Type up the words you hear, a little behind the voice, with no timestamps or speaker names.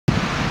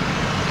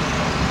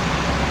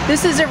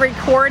This is a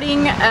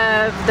recording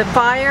of the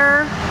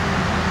fire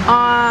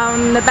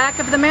on the back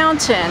of the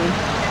mountain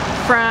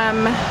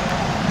from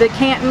the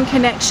Canton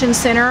Connection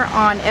Center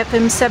on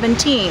FM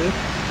 17.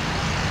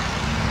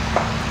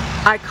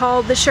 I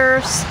called the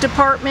Sheriff's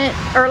Department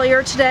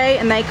earlier today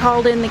and they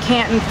called in the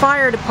Canton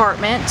Fire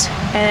Department,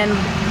 and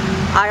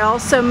I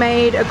also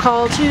made a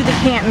call to the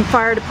Canton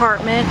Fire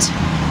Department.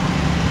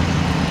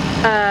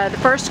 The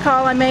first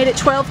call I made at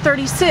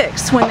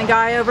 12:36 when the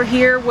guy over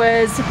here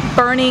was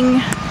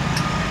burning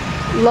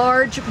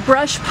large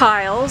brush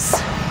piles,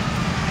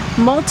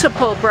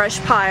 multiple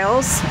brush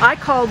piles. I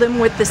called him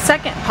with the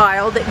second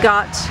pile that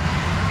got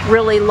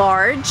really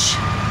large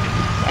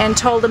and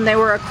told them they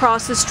were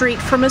across the street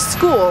from a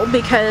school,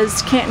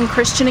 because Canton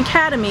Christian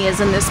Academy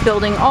is in this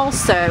building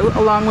also,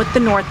 along with the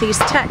Northeast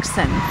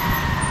Texan.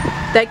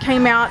 They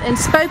came out and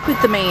spoke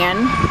with the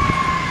man,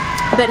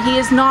 but he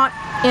is not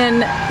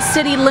in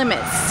city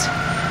limits.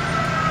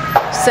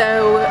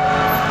 So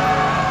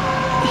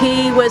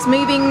he was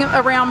moving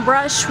around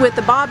brush with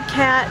the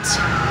bobcat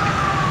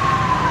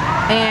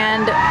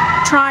and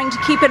trying to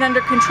keep it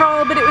under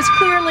control, but it was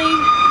clearly,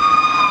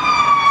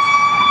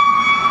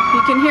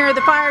 you can hear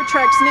the fire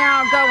trucks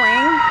now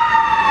going.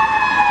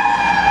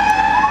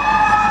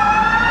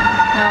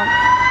 Well,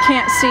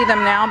 can't see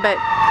them now, but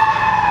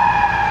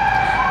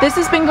this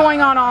has been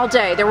going on all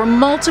day. There were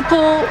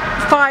multiple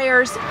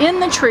fires in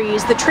the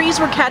trees. The trees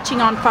were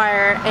catching on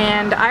fire,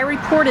 and I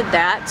reported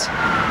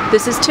that.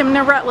 This is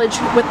Timna Rutledge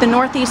with the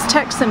Northeast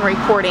Texan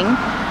reporting,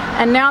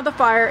 and now the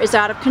fire is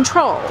out of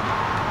control.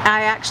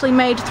 I actually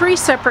made 3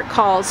 separate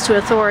calls to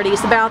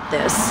authorities about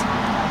this,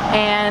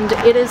 and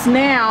it is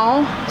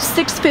now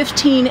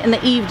 6:15 in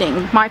the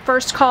evening. My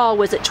first call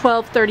was at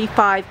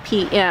 12:35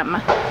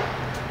 p.m.